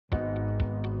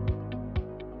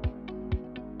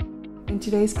In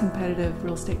today's competitive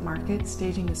real estate market,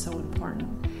 staging is so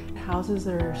important. Houses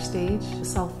that are staged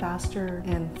sell faster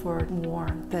and for more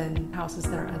than houses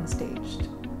that are unstaged.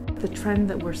 The trend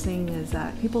that we're seeing is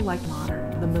that people like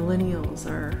modern. The millennials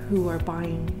are who are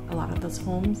buying a lot of those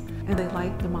homes, and they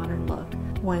like the modern look.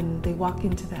 When they walk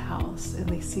into the house and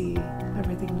they see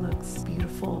everything looks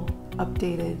beautiful,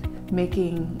 updated,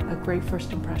 making a great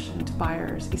first impression to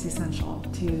buyers is essential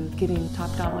to getting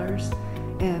top dollars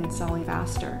and selling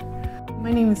faster.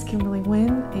 My name is Kimberly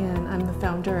Nguyen, and I'm the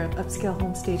founder of Upscale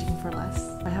Home Staging for Less.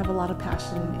 I have a lot of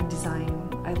passion in design.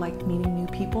 I like meeting new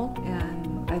people,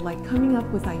 and I like coming up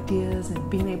with ideas and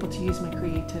being able to use my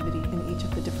creativity in each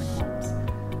of the different homes.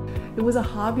 It was a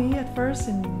hobby at first,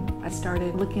 and I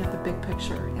started looking at the big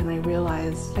picture, and I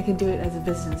realized I can do it as a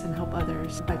business and help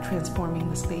others by transforming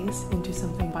the space into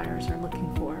something buyers are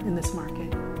looking for in this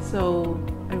market. So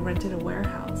I rented a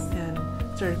warehouse and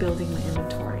started building my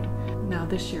inventory. Now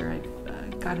this year I've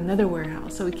got another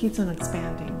warehouse, so it keeps on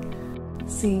expanding.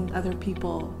 Seeing other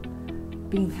people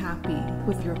being happy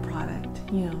with your product,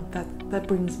 that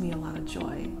brings me a lot of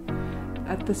joy.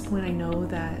 At this point, I know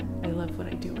that I love what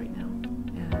I do right now,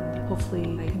 and hopefully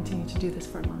I continue to do this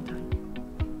for a long time.